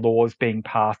 you know, laws being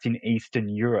passed in Eastern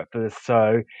Europe that are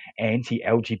so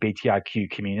anti-LGBTIQ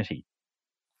community.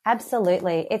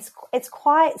 Absolutely. It's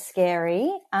quite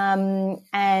scary. And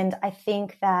I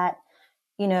think that,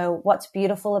 you know, what's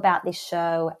beautiful about this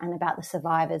show and about the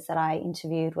survivors that I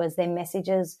interviewed was their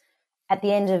messages. At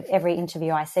the end of every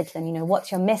interview, I said to them, you know, what's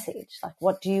your message? Like,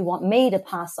 what do you want me to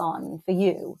pass on for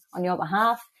you on your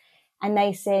behalf? And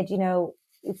they said, you know,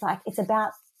 it's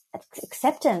about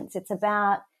acceptance. It's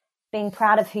about being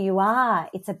proud of who you are.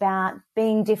 It's about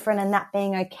being different and that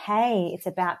being okay. It's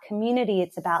about community.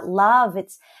 It's about love.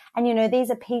 And you know, these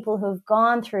are people who have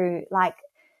gone through like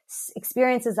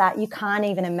experiences that you can't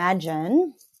even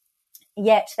imagine,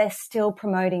 yet they're still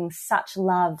promoting such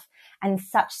love and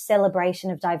such celebration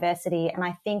of diversity. And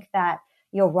I think that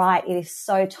you're right. It is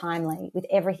so timely with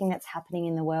everything that's happening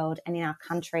in the world and in our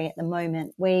country at the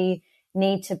moment. We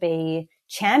need to be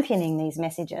championing these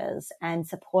messages and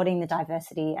supporting the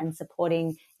diversity and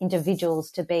supporting individuals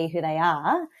to be who they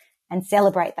are and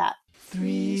celebrate that.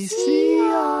 3CR.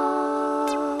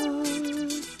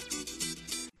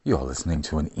 You're listening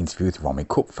to an interview with Romi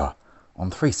Kupfer on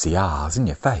 3CR's In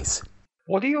Your Face.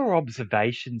 What are your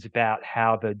observations about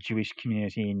how the Jewish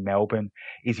community in Melbourne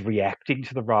is reacting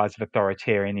to the rise of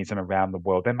authoritarianism around the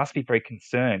world? They must be very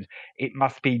concerned. It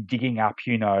must be digging up,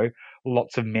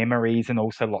 lots of memories and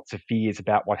also lots of fears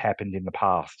about what happened in the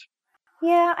past.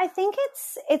 Yeah, I think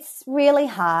it's really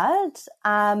hard.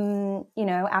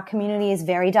 Our community is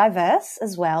very diverse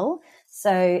as well.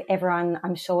 So everyone,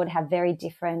 I'm sure, would have very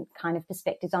different kind of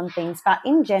perspectives on things. But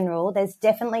in general, there's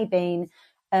definitely been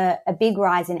a big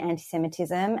rise in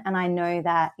anti-Semitism. And I know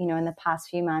that, in the past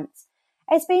few months,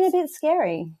 it's been a bit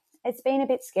scary. It's been a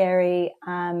bit scary.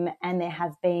 And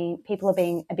people are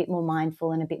being a bit more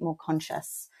mindful and a bit more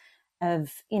conscious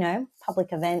of,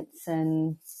 public events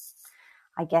and,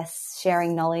 I guess,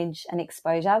 sharing knowledge and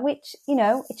exposure, which,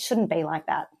 it shouldn't be like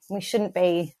that. We shouldn't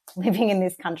be living in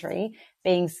this country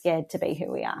being scared to be who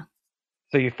we are.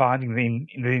 So you're finding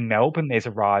that in Melbourne there's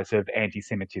a rise of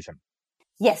anti-Semitism?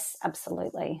 Yes,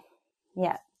 absolutely.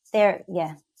 Yeah,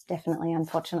 definitely,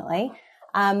 unfortunately.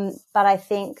 But I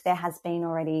think there has been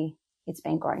already, it's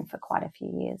been growing for quite a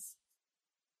few years.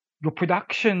 Your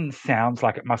production sounds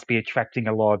like it must be attracting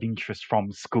a lot of interest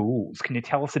from schools. Can you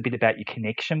tell us a bit about your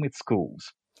connection with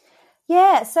schools?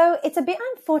 Yeah, so it's a bit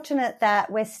unfortunate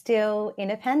that we're still in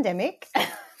a pandemic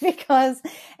because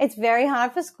it's very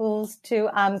hard for schools to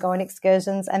go on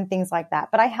excursions and things like that.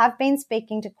 But I have been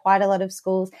speaking to quite a lot of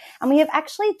schools, and we have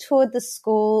actually toured the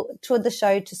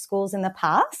show to schools in the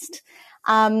past.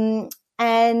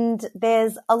 And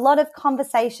there's a lot of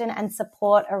conversation and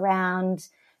support around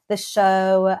the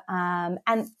show.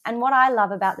 And what I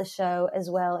love about the show as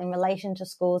well in relation to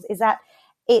schools is that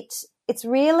it's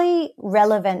really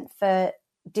relevant for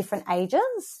different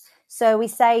ages. So we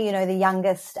say, the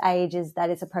youngest age that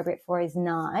it's appropriate for is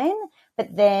 9,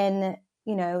 but then,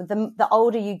 the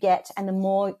older you get and the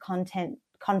more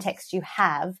context you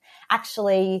have,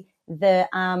 actually the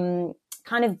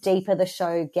kind of deeper the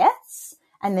show gets.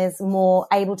 And there's more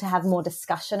able to have more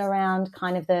discussion around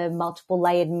kind of the multiple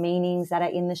layered meanings that are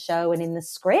in the show and in the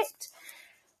script,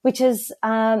 which is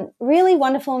really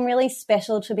wonderful and really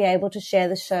special to be able to share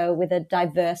the show with a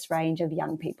diverse range of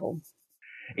young people.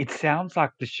 It sounds like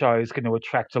the show is going to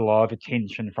attract a lot of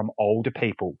attention from older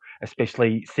people,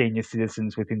 especially senior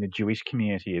citizens within the Jewish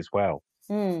community as well.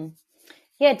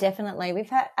 Yeah, definitely. We've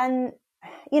had, and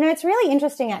it's really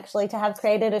interesting actually to have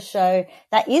created a show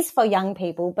that is for young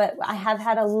people, but I have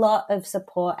had a lot of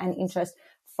support and interest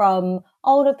from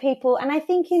older people. And I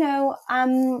think,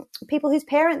 people whose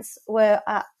parents were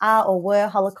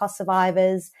Holocaust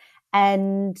survivors.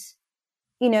 And,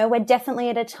 we're definitely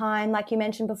at a time, like you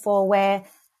mentioned before, where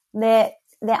there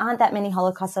aren't that many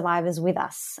Holocaust survivors with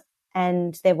us,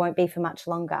 and there won't be for much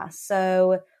longer.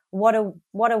 So what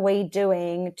are we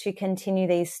doing to continue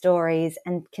these stories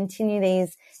and continue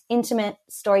these intimate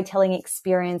storytelling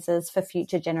experiences for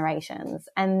future generations?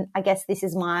 And I guess this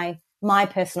is my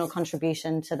personal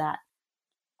contribution to that.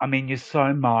 I mean, you're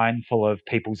so mindful of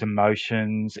people's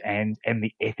emotions and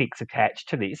the ethics attached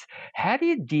to this. How do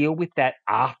you deal with that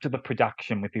after the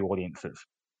production with the audiences?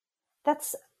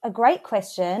 That's a great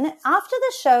question. After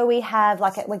the show, we have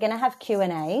we're going to have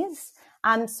Q&As.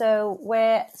 So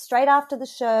we're straight after the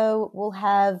show, we'll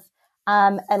have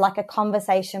a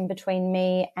conversation between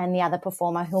me and the other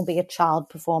performer, who'll be a child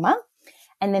performer.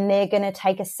 And then they're going to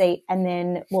take a seat, and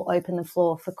then we'll open the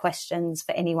floor for questions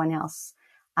for anyone else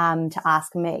to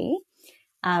ask me.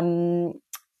 And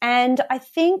I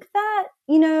think that,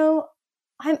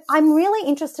 I'm really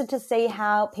interested to see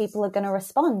how people are going to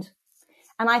respond.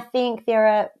 And I think there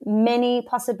are many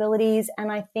possibilities.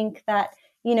 And I think that,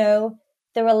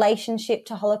 the relationship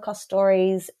to Holocaust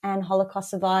stories and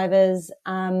Holocaust survivors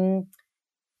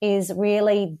is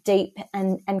really deep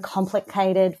and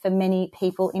complicated for many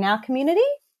people in our community.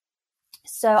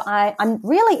 So I'm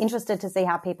really interested to see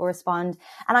how people respond,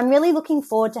 and I'm really looking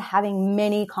forward to having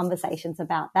many conversations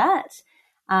about that.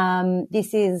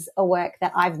 This is a work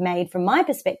that I've made from my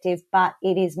perspective, but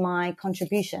it is my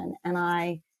contribution, and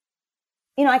I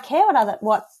care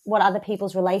what other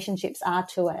people's relationships are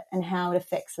to it and how it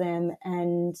affects them.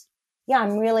 And yeah,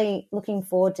 I'm really looking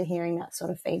forward to hearing that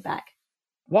sort of feedback.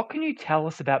 What can you tell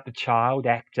us about the child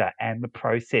actor and the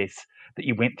process that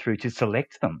you went through to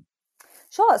select them?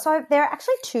 Sure. So there are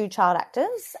actually 2 child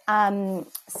actors,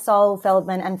 Sol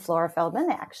Feldman and Flora Feldman.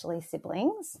 They're actually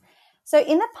siblings. So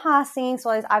in the past Singing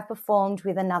Swallows, I've performed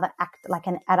with another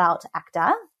an adult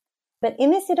actor. But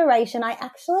in this iteration, I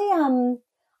actually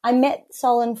I met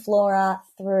Sol and Flora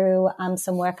through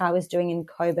some work I was doing in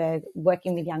Coburg,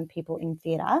 working with young people in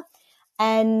theatre,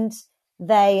 and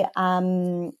they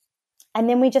and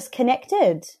then we just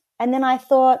connected. And then I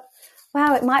thought,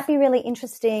 wow, it might be really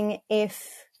interesting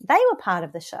if they were part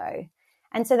of the show.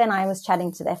 And so then I was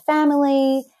chatting to their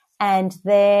family, and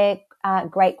their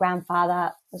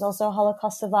great-grandfather was also a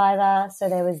Holocaust survivor. So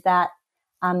there was that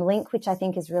link, which I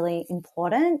think is really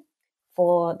important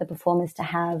for the performers to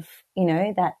have, you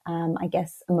know, that, I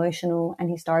guess, emotional and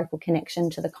historical connection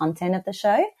to the content of the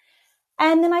show.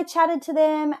 And then I chatted to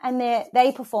them, and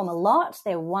they perform a lot.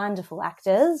 They're wonderful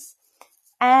actors.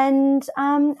 And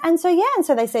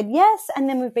so they said yes. And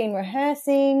then we've been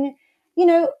rehearsing, you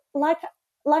know, like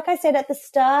I said at the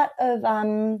start of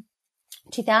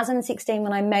 2016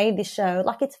 when I made this show,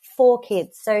 like, it's for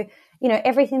kids. So, you know,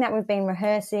 everything that we've been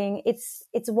rehearsing, it's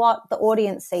what the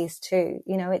audience sees too.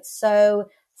 You know, it's so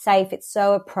safe. It's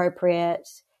so appropriate.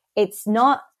 It's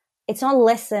not a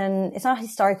lesson. It's not a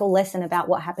historical lesson about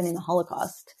what happened in the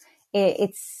Holocaust.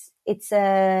 It's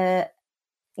a,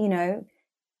 you know,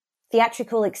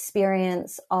 theatrical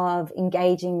experience of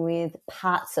engaging with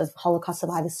parts of Holocaust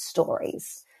survivors'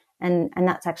 stories. And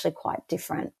that's actually quite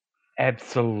different.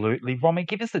 Absolutely. Romi,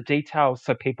 give us the details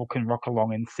so people can rock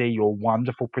along and see your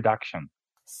wonderful production.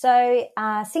 So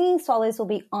Singing Swallows will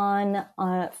be on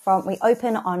we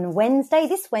open on Wednesday,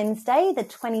 this Wednesday, the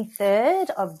 23rd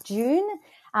of June.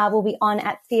 We'll be on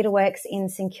at TheatreWorks in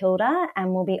St Kilda,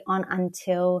 and we'll be on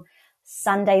until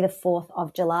Sunday, the 4th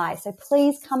of July. So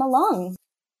please come along.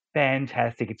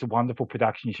 Fantastic. It's a wonderful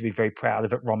production. You should be very proud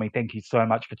of it, Romi. Thank you so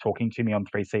much for talking to me on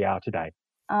 3CR today.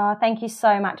 Thank you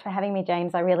so much for having me,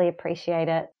 James. I really appreciate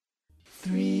it.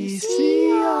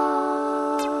 3CR.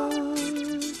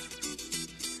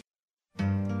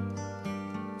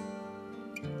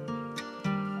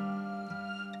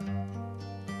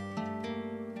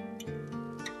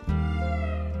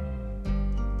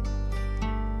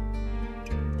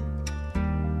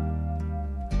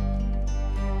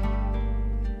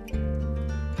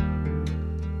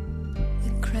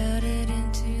 Crowded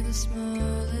into the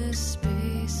smallest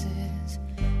spaces,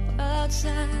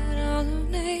 outside all of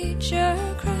nature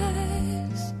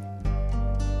cries.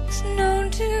 It's known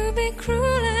to be cruel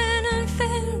and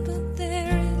unfair, but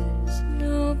there is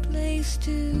no place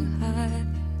to hide.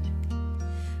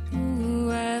 Ooh,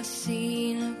 I've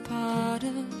seen a part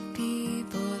of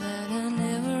people that I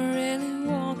never really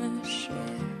want to share.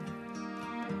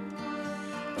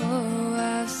 Oh,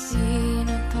 I've seen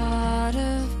a part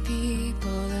of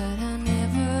people that I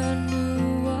never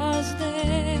knew was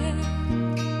there.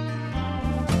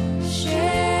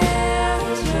 Shelter,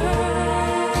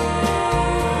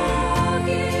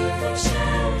 give them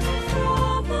shelter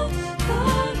from a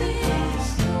coming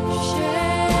storm.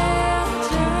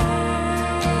 Shelter,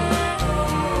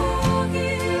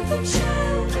 give them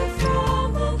shelter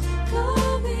from a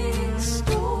coming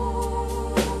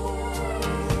storm.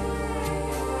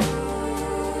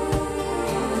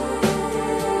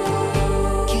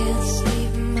 Can't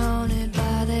sleep mounted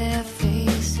by their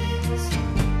faces,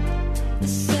 the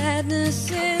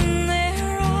sadness in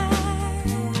their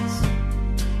eyes.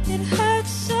 It hurts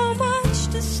so much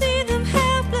to see them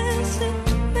helpless, it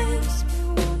makes me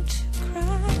want to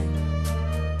cry.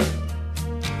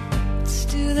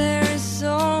 Still there is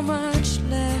so much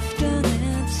left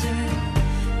unanswered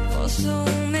for so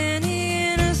many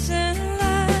innocent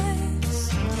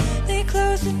lives. They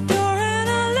close the door and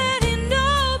are letting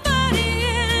nobody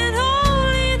in,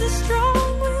 only the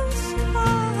strong will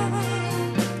survive.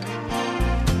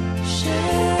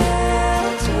 Shelter,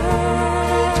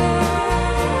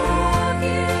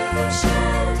 give them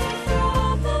shelter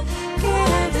from a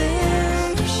give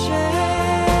them shelter,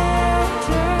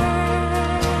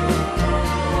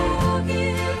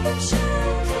 give them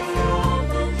shelter from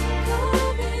a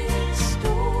coming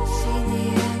storm. Seen the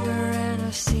anger and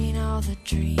I've seen all the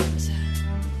dreams.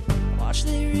 Watch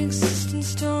their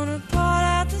existence torn apart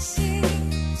at the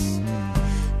seams.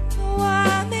 Though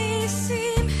I may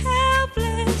seem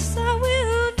helpless, I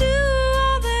will do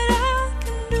all that I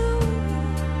can do.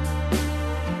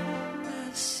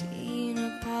 I've seen a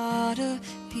part of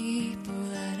people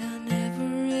that I never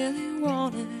really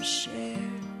want to share.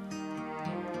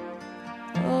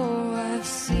 Oh, I've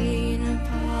seen a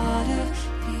part of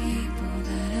people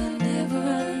that I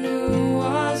never knew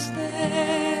was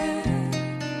there.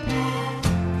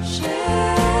 Shelter,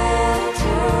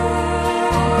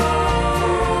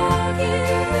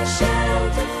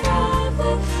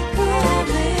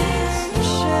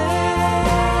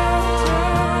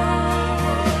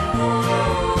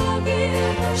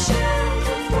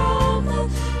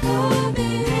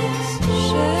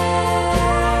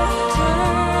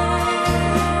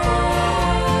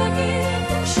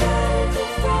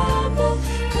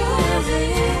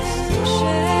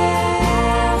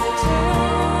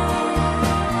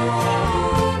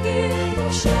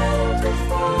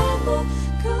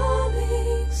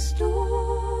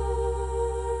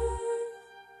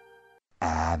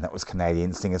 was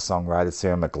Canadian singer-songwriter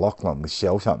Sarah McLachlan with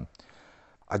Shelter.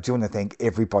 I do want to thank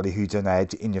everybody who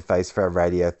donated to In Your Face for our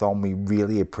radiothon. We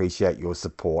really appreciate your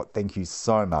support. Thank you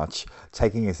so much.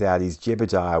 Taking us out is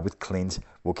Jebediah with Clint.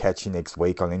 We'll catch you next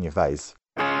week on In Your Face.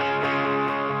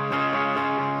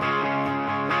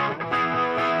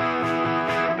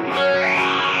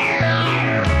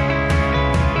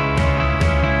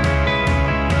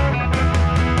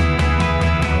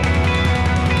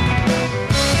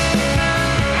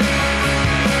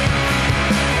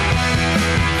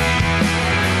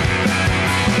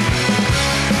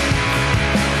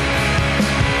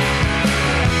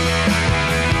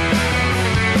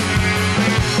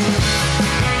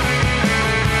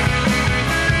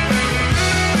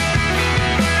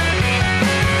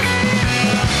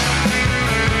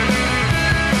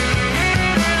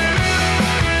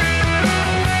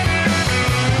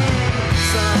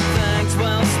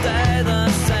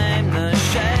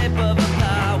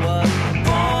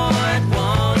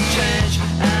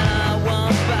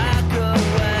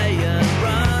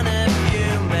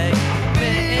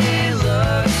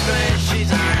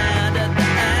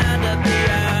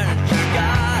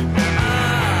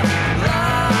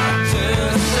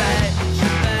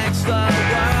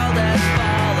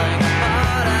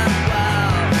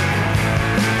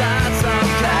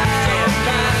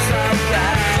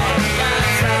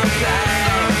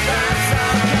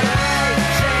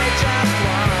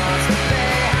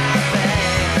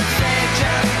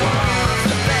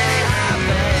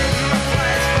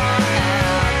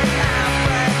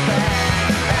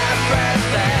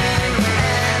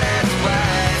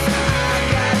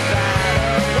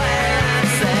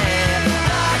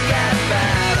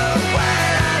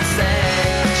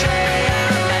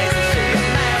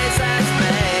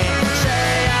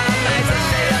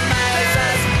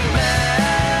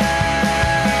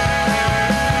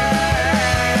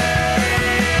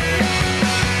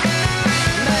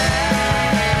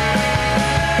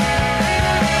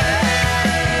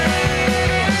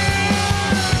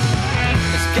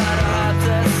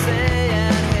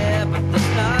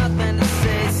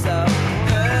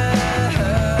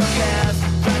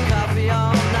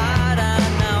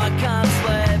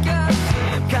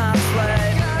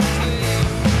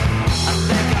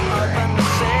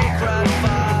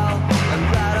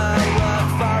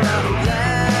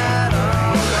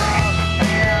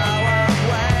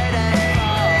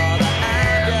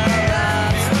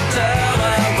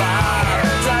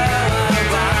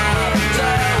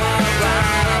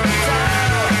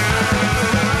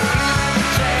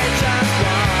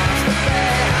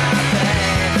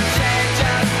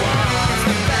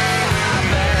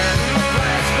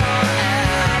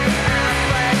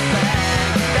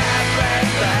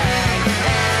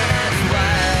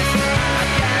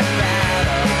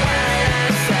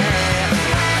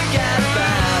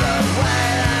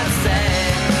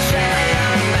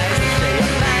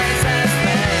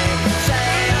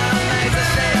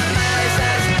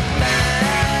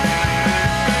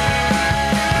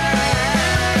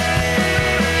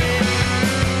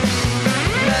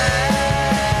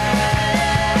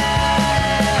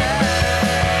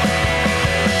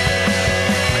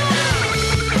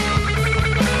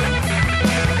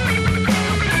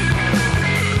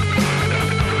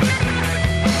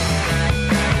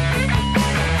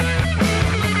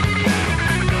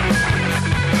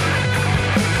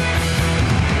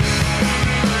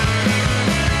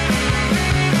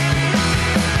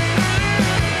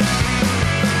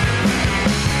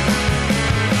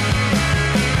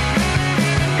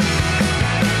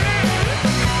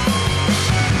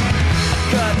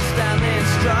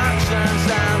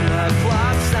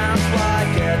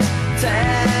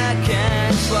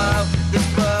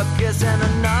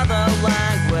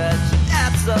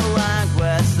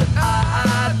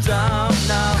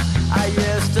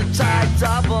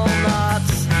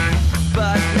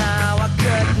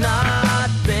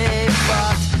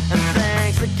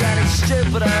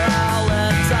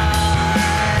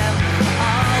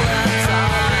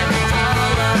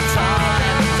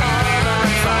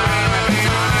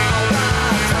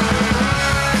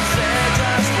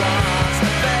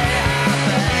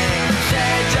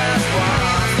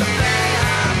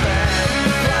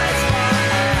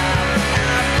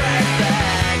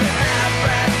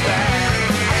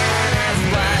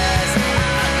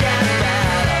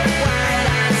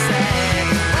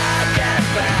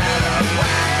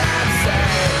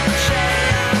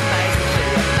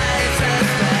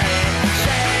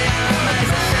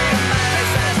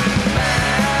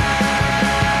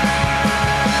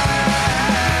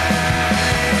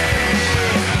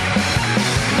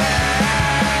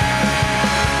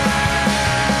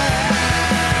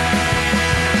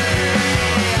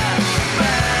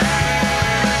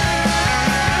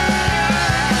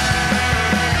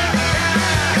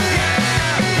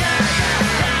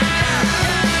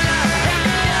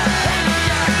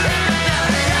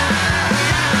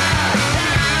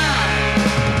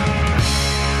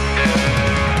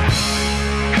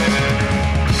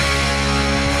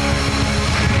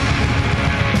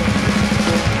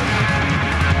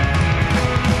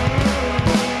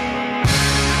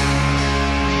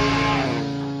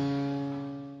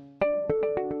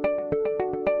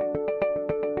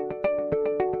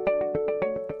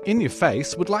 In Your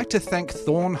Face would like to thank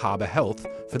Thorne Harbour Health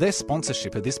for their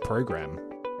sponsorship of this program.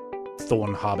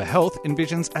 Thorne Harbour Health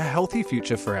envisions a healthy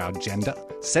future for our gender,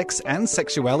 sex and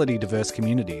sexuality diverse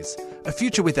communities, a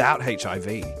future without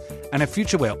HIV, and a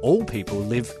future where all people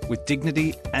live with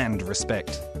dignity and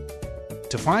respect.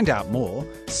 To find out more,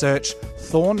 search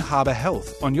Thorne Harbour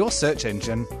Health on your search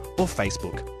engine or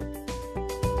Facebook.